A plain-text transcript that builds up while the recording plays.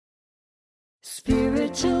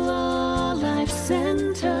Spiritual Life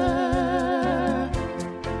Center,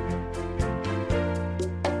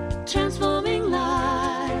 transforming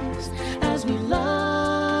lives as we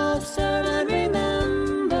love, serve, and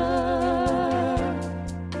remember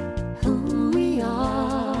who we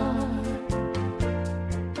are.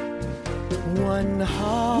 One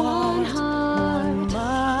heart, one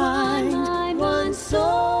mind, one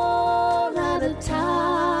soul at a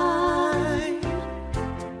time.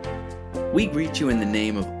 We greet you in the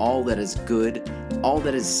name of all that is good, all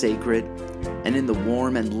that is sacred, and in the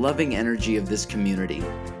warm and loving energy of this community,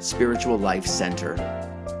 Spiritual Life Center.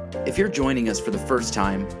 If you're joining us for the first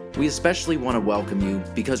time, we especially want to welcome you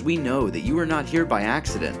because we know that you are not here by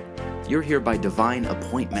accident. You're here by divine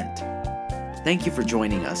appointment. Thank you for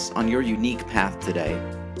joining us on your unique path today,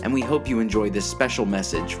 and we hope you enjoy this special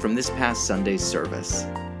message from this past Sunday's service.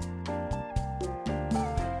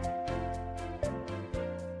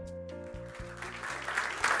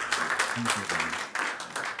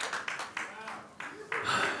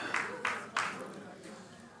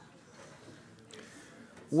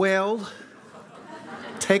 Well,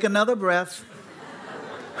 take another breath.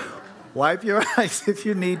 Wipe your eyes if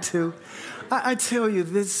you need to. I tell you,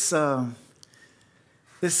 the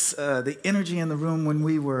energy in the room when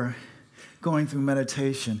we were going through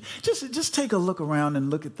meditation. Just take a look around and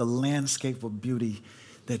look at the landscape of beauty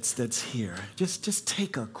that's here. Just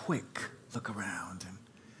take a quick look around and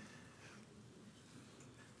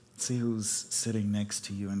see who's sitting next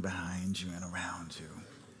to you and behind you and around you.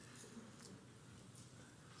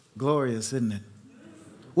 Glorious, isn't it?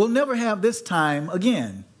 We'll never have this time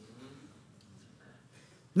again.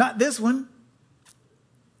 Not this one.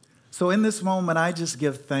 So in this moment, I just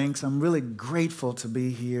give thanks. I'm really grateful to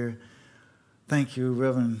be here. Thank you,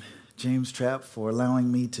 Reverend James Trapp, for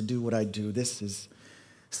allowing me to do what I do. This is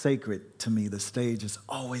sacred to me. The stage has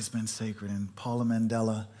always been sacred. And Paula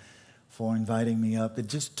Mandela for inviting me up. It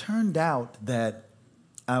just turned out that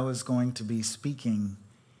I was going to be speaking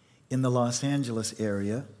in the Los Angeles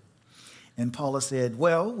area. And Paula said,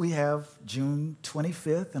 well, we have June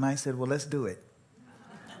 25th. And I said, well, let's do it.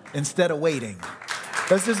 Instead of waiting,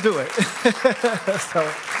 let's just do it. So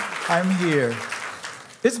I'm here.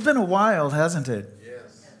 It's been a while, hasn't it?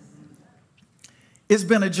 Yes. It's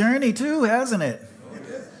been a journey too, hasn't it?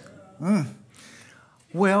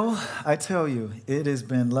 Well, I tell you, it has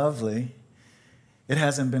been lovely. It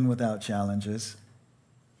hasn't been without challenges.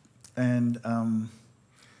 And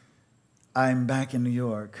I'm back in New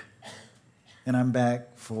York. And I'm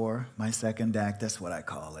back for my second act. That's what I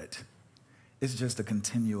call it. It's just a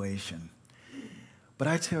continuation. But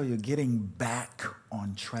I tell you, getting back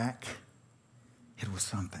on track, it was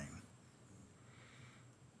something.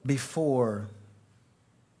 Before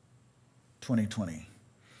 2020,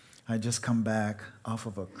 I just come back off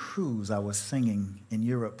of a cruise. I was singing in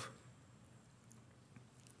Europe.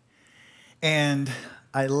 And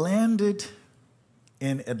I landed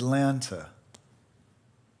in Atlanta.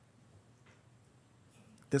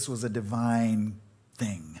 This was a divine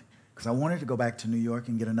thing because I wanted to go back to New York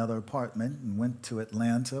and get another apartment and went to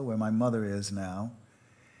Atlanta where my mother is now.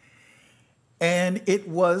 And it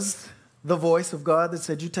was the voice of God that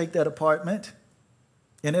said, you take that apartment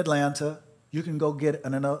in Atlanta. You can go get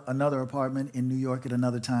another apartment in New York at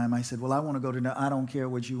another time. I said, well, I want to go to, I don't care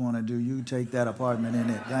what you want to do. You take that apartment in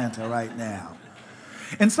Atlanta right now.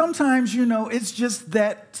 And sometimes, it's just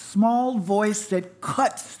that small voice that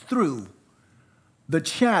cuts through the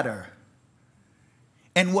chatter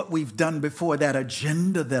and what we've done before, that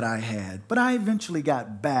agenda that I had. But I eventually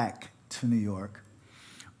got back to New York.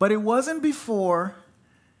 But it wasn't before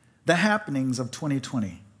the happenings of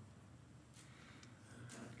 2020.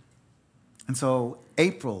 And so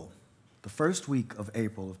April, the first week of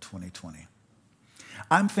April of 2020,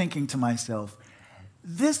 I'm thinking to myself,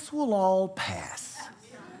 this will all pass.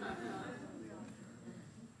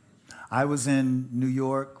 I was in New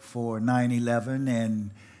York for 9/11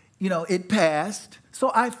 and, it passed.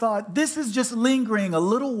 So I thought, this is just lingering a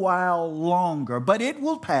little while longer, but it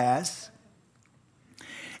will pass.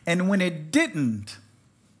 And when it didn't,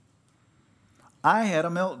 I had a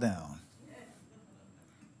meltdown.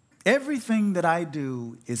 Everything that I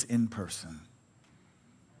do is in person.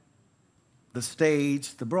 The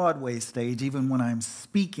stage, the Broadway stage, even when I'm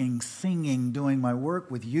speaking, singing, doing my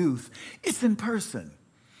work with youth, it's in person.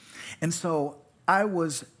 And so I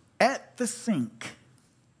was at the sink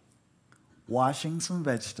washing some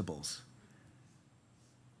vegetables,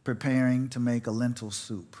 preparing to make a lentil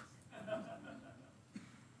soup.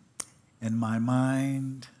 And my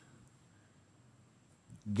mind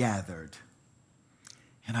gathered.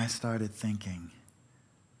 And I started thinking,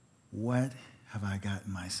 what have I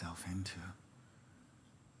gotten myself into?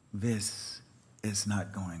 this is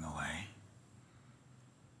not going away.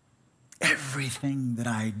 Everything that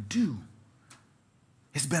I do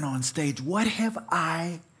has been on stage. What have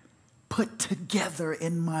I put together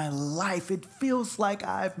in my life? It feels like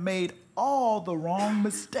I've made all the wrong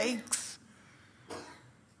mistakes.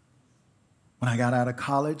 When I got out of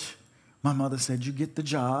college, my mother said, you get the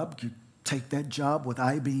job, you take that job with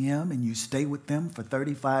IBM and you stay with them for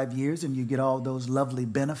 35 years and you get all those lovely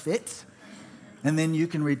benefits. And then you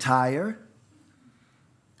can retire.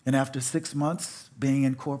 And after 6 months being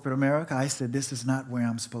in corporate America, I said, this is not where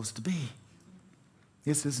I'm supposed to be.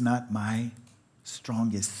 This is not my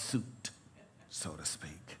strongest suit, so to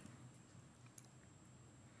speak.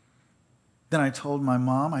 Then I told my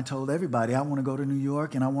mom, I told everybody, I want to go to New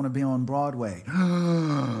York and I want to be on Broadway.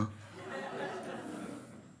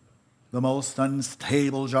 The most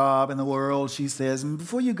unstable job in the world, she says. And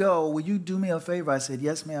before you go, will you do me a favor? I said,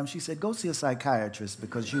 yes, ma'am. She said, go see a psychiatrist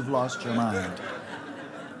because you've lost your mind.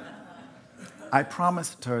 I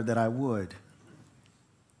promised her that I would.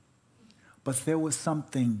 But there was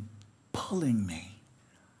something pulling me.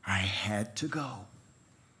 I had to go.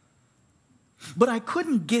 But I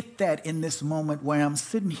couldn't get that in this moment where I'm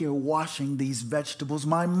sitting here washing these vegetables.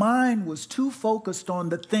 My mind was too focused on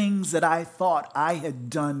the things that I thought I had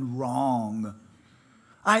done wrong.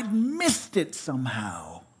 I'd missed it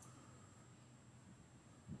somehow.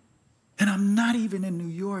 And I'm not even in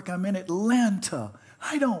New York. I'm in Atlanta.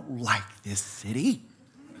 I don't like this city.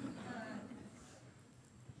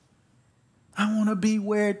 I want to be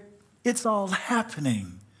where it's all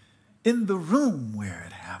happening, in the room where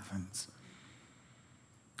it happens.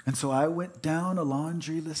 And so I went down a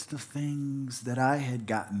laundry list of things that I had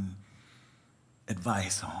gotten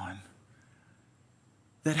advice on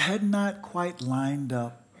that had not quite lined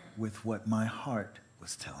up with what my heart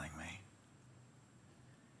was telling me.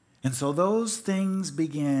 And so those things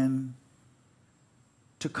began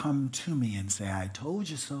to come to me and say, I told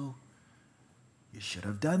you so. You should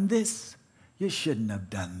have done this. You shouldn't have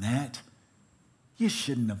done that. You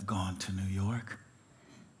shouldn't have gone to New York.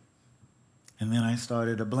 And then I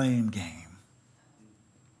started a blame game.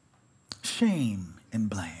 Shame and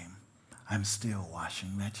blame. I'm still washing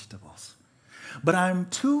vegetables. But I'm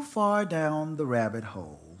too far down the rabbit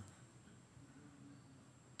hole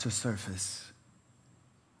to surface.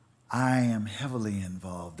 I am heavily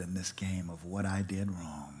involved in this game of what I did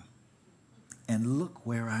wrong. And look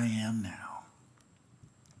where I am now.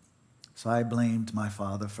 So I blamed my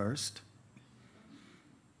father first.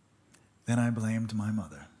 Then I blamed my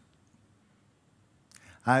mother.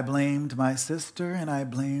 I blamed my sister and I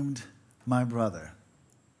blamed my brother.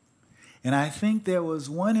 And I think there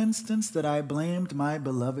was one instance that I blamed my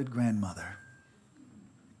beloved grandmother.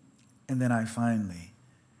 And then I finally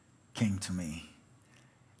came to me.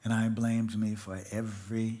 And I blamed me for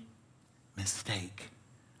every mistake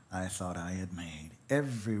I thought I had made,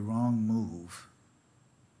 every wrong move.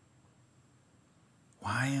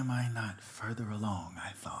 Why am I not further along,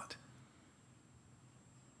 I thought.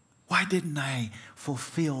 Why didn't I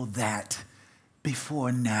fulfill that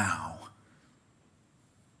before now?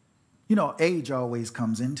 You know, age always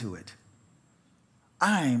comes into it.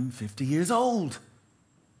 I'm 50 years old.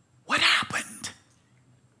 What happened?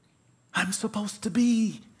 I'm supposed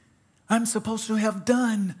to have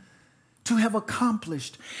done, to have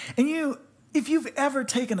accomplished. And if you've ever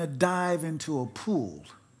taken a dive into a pool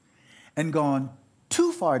and gone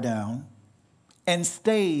too far down and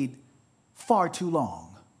stayed far too long,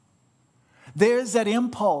 there's that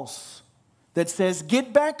impulse that says,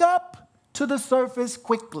 get back up to the surface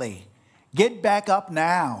quickly. Get back up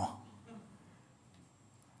now.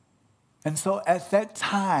 And so at that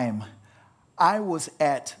time, I was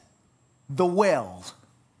at the well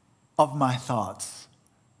of my thoughts,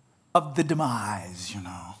 of the demise,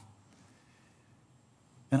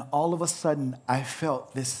 And all of a sudden, I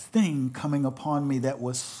felt this thing coming upon me that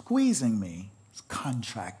was squeezing me,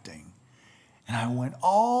 contracting. And I went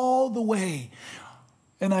all the way,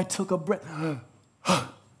 and I took a breath.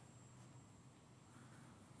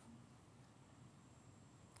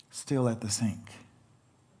 Still at the sink.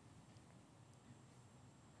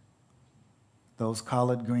 Those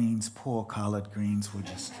collard greens, poor collard greens, were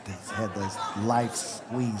just, they had this life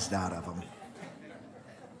squeezed out of them.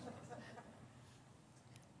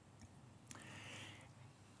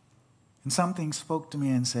 And something spoke to me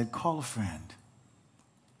and said, call a friend.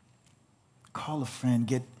 Call a friend,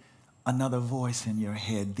 get another voice in your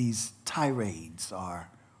head. These tirades are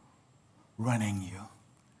running you.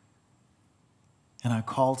 And I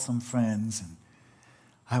called some friends, and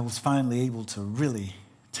I was finally able to really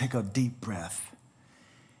take a deep breath.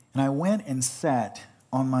 And I went and sat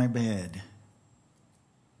on my bed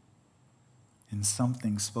And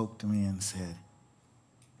something spoke to me and said,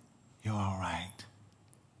 "You're all right.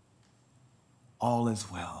 All is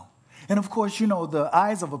well." And of course, you know, the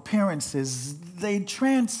eyes of appearances, they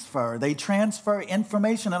transfer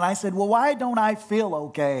information. And I said, well, why don't I feel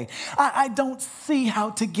okay? I don't see how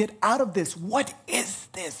to get out of this. What is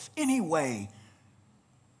this anyway?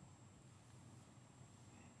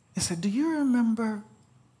 He said, do you remember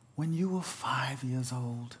when you were 5 years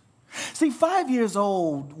old? See, 5 years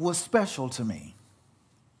old was special to me.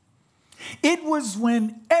 It was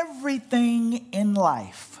when everything in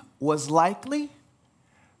life was likely,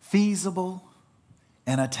 feasible,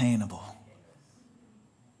 and attainable.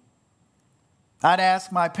 I'd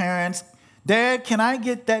ask my parents, "Dad, can I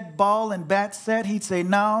get that ball and bat set?" He'd say,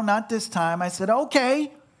 "No, not this time." I said,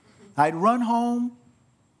 "Okay." I'd run home,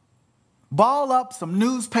 ball up some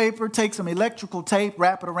newspaper, take some electrical tape,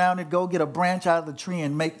 wrap it around it, go get a branch out of the tree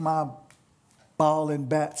and make my ball and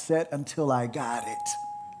bat set until I got it.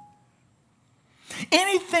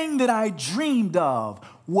 Anything that I dreamed of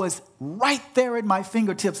was right there at my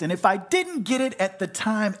fingertips. And if I didn't get it at the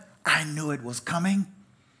time, I knew it was coming.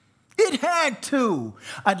 It had to.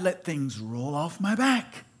 I'd let things roll off my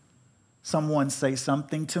back. Someone say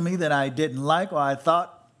something to me that I didn't like, or I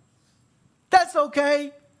thought, that's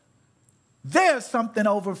okay. There's something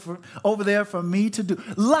over there for me to do.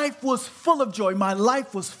 Life was full of joy. My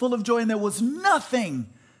life was full of joy, and there was nothing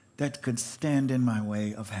that could stand in my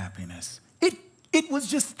way of happiness. It was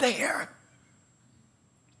just there.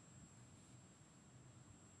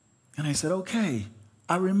 And I said, okay,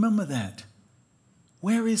 I remember that.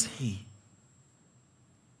 Where is he?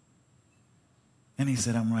 And he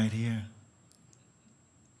said, I'm right here.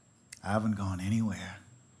 I haven't gone anywhere.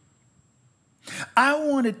 I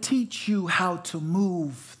want to teach you how to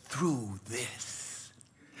move through this.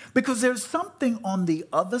 Because there's something on the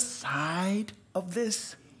other side of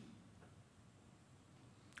this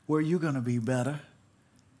where you're going to be better.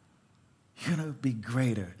 You're going to be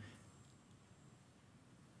greater.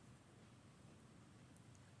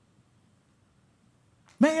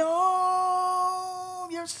 May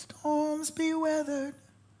all your storms be weathered,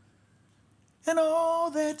 and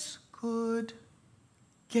all that's good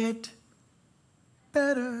get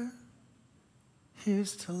better.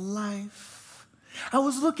 Here's to life. I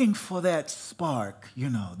was looking for that spark,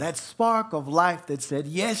 that spark of life that said,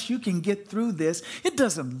 yes, you can get through this. It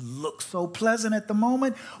doesn't look so pleasant at the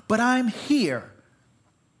moment, but I'm here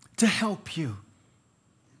to help you.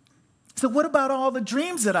 So what about all the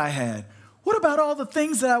dreams that I had? What about all the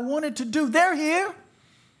things that I wanted to do? They're here.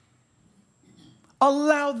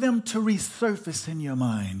 Allow them to resurface in your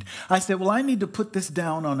mind. I said, well, I need to put this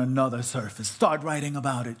down on another surface. Start writing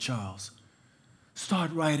about it, Charles.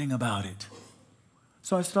 Start writing about it.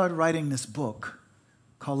 So I started writing this book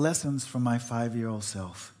called Lessons from My 5-Year-Old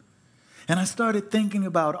Self. And I started thinking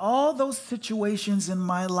about all those situations in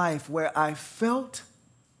my life where I felt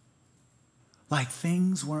like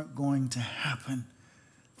things weren't going to happen.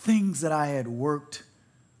 Things that I had worked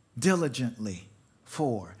diligently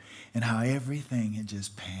for, and how everything had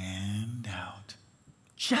just panned out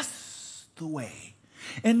just the way,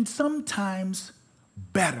 and sometimes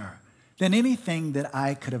better than anything that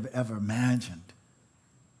I could have ever imagined.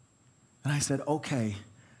 And I said, okay,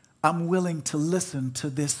 I'm willing to listen to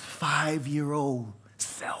this 5-year-old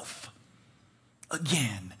self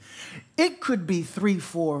again. It could be 3,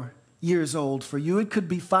 4 years old for you. It could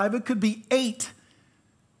be 5. It could be 8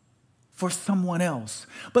 for someone else.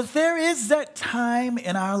 But there is that time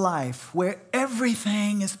in our life where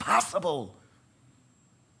everything is possible.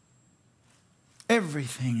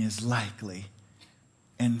 Everything is likely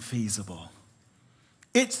and feasible.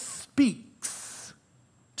 It speaks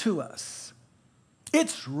to us.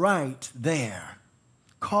 It's right there,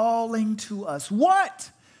 calling to us.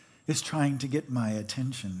 What is trying to get my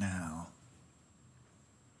attention now?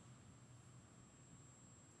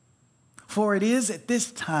 For it is at this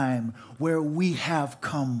time where we have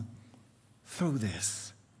come through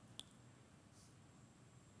this.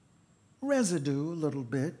 Residue a little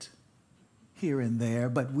bit here and there,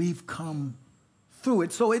 but we've come through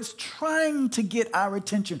it. So it's trying to get our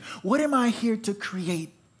attention. What am I here to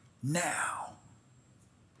create now?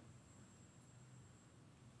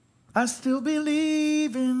 I still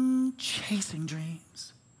believe in chasing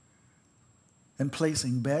dreams and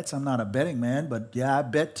placing bets. I'm not a betting man, but yeah, I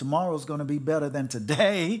bet tomorrow's going to be better than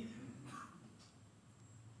today.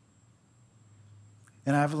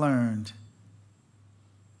 And I've learned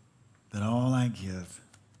that all I give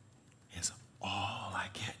is all I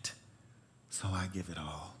get. So I give it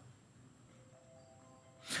all.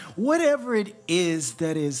 Whatever it is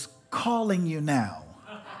that is calling you now,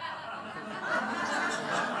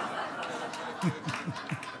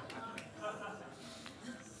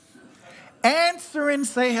 Answer and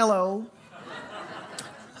say hello.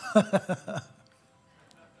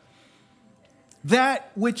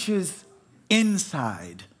 That which is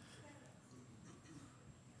inside.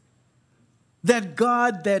 That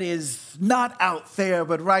God that is not out there,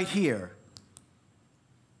 but right here.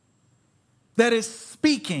 That is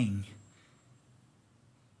speaking.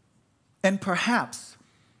 And perhaps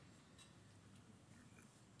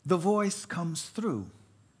the voice comes through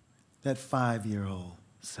that 5-year-old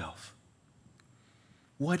self.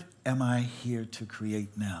 What am I here to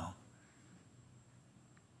create now?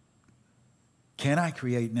 Can I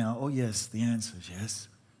create now? Oh, yes, the answer is yes.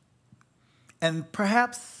 And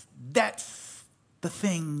perhaps that's the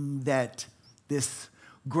thing that this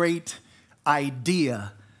great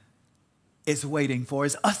idea is waiting for,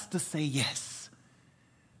 is us to say yes.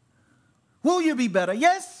 Will you be better?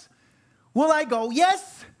 Yes. Will I go?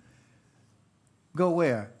 Yes. Go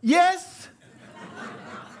where? Yes.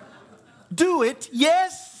 Do it?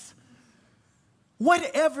 Yes.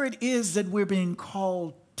 Whatever it is that we're being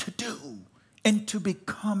called to do and to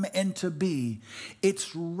become and to be,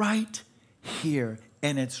 it's right here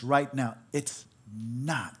and it's right now. It's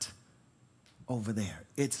not over there.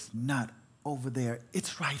 It's not over there.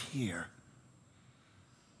 It's right here.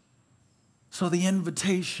 So the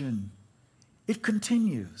invitation, it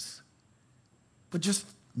continues. But just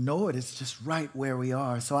know it, it's just right where we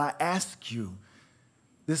are. So I ask you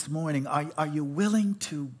this morning, are you willing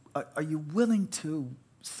to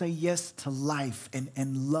say yes to life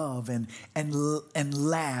and love and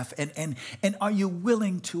laugh? And are you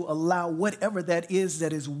willing to allow whatever that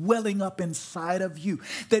is welling up inside of you,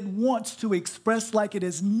 that wants to express like it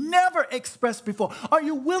is never expressed before? Are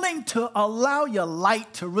you willing to allow your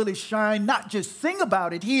light to really shine, not just sing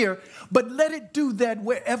about it here, but let it do that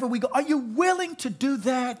wherever we go? Are you willing to do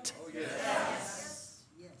that? Oh, yes.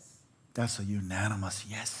 Yes. That's a unanimous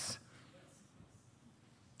yes.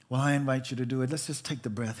 Well, I invite you to do it. Let's just take the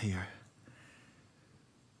breath here.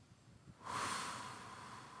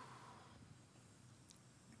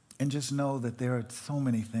 And just know that there are so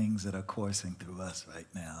many things that are coursing through us right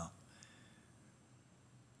now.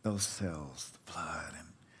 Those cells, the blood,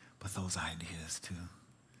 but those ideas too.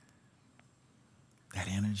 That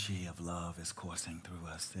energy of love is coursing through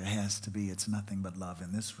us. There has to be. It's nothing but love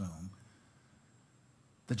in this room.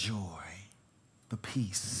 The joy, the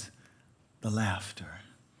peace, the laughter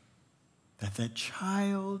that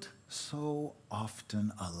child so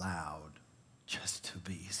often allowed just to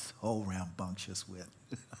be so rambunctious with.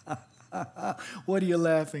 What are you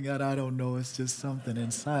laughing at? I don't know. It's just something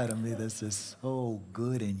inside of me that's just so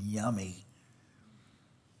good and yummy.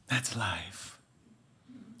 That's life.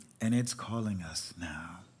 And it's calling us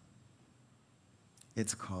now.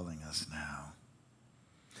 It's calling us now.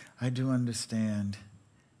 I do understand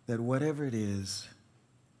that whatever it is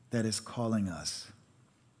that is calling us,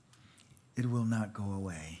 it will not go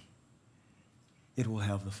away. It will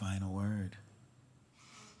have the final word.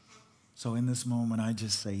 So in this moment, I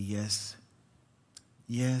just say yes.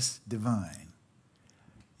 Yes, divine.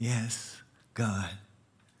 Yes, God.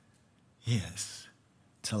 Yes,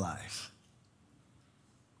 to life.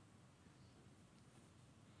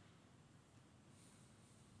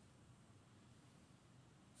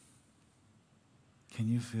 Can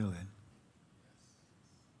you feel it?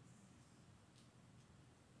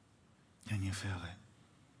 Can you feel it?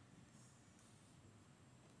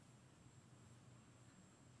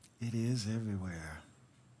 It is everywhere.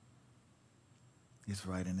 It's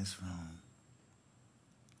right in this room.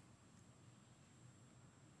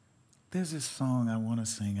 There's this song I want to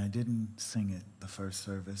sing. I didn't sing it the first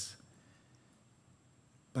service,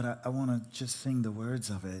 but I want to just sing the words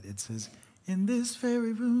of it. It says, in this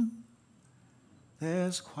very room,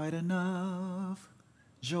 there's quite enough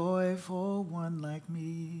joy for one like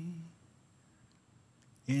me.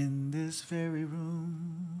 In this very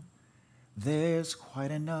room, there's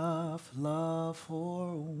quite enough love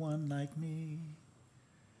for one like me.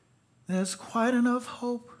 There's quite enough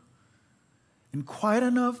hope and quite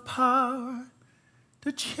enough power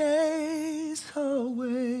to chase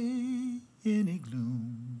away any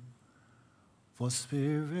gloom. For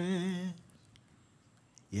spirit,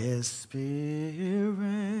 yes, spirit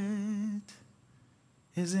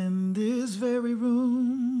is in this very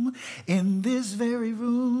room. In this very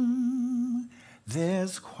room,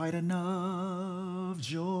 there's quite enough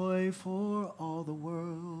joy for all the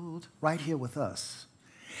world. Right here with us.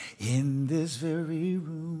 In this very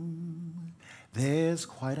room, there's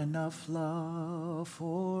quite enough love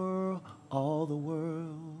for all the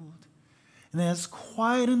world. And there's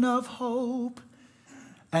quite enough hope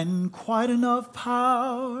and quite enough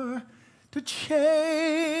power to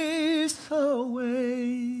chase away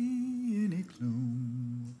any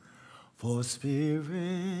gloom. For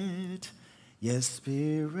Spirit, yes,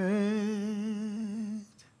 Spirit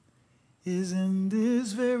is in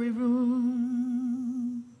this very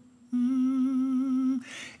room.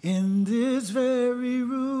 In this very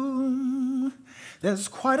room, there's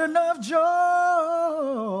quite enough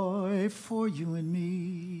joy for you and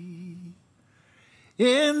me.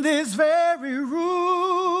 In this very room,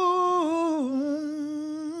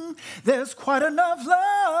 there's quite enough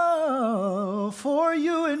love for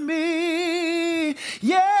you and me.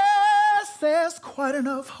 Yes, there's quite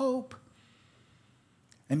enough hope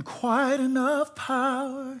and quite enough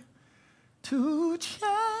power to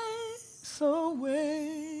chase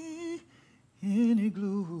away any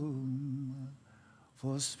gloom.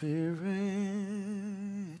 For Spirit,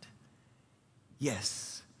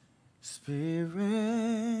 yes, Spirit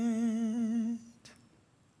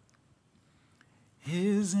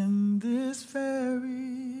is in this very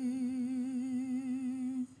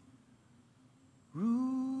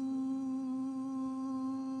room.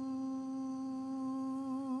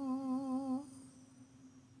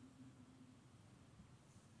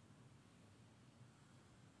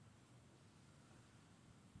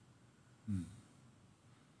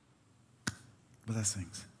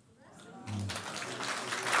 Blessings.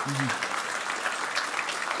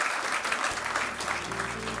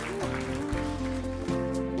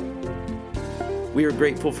 We are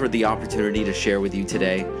grateful for the opportunity to share with you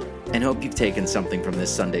today and hope you've taken something from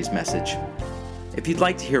this Sunday's message. If you'd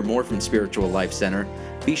like to hear more from Spiritual Life Center,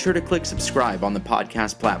 be sure to click subscribe on the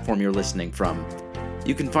podcast platform you're listening from.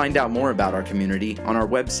 You can find out more about our community on our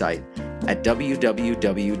website at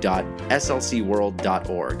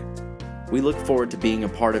www.slcworld.org. We look forward to being a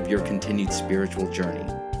part of your continued spiritual journey.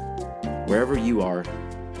 Wherever you are,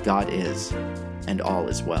 God is, and all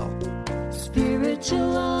is well.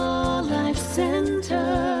 Spiritual Life Center,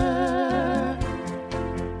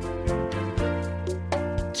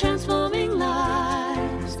 transforming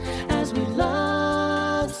lives as we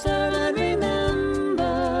love, serve, and remember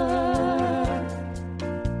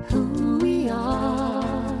who we are.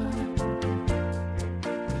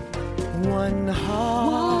 One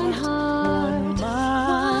heart, one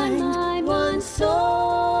mind, one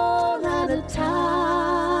soul at a time.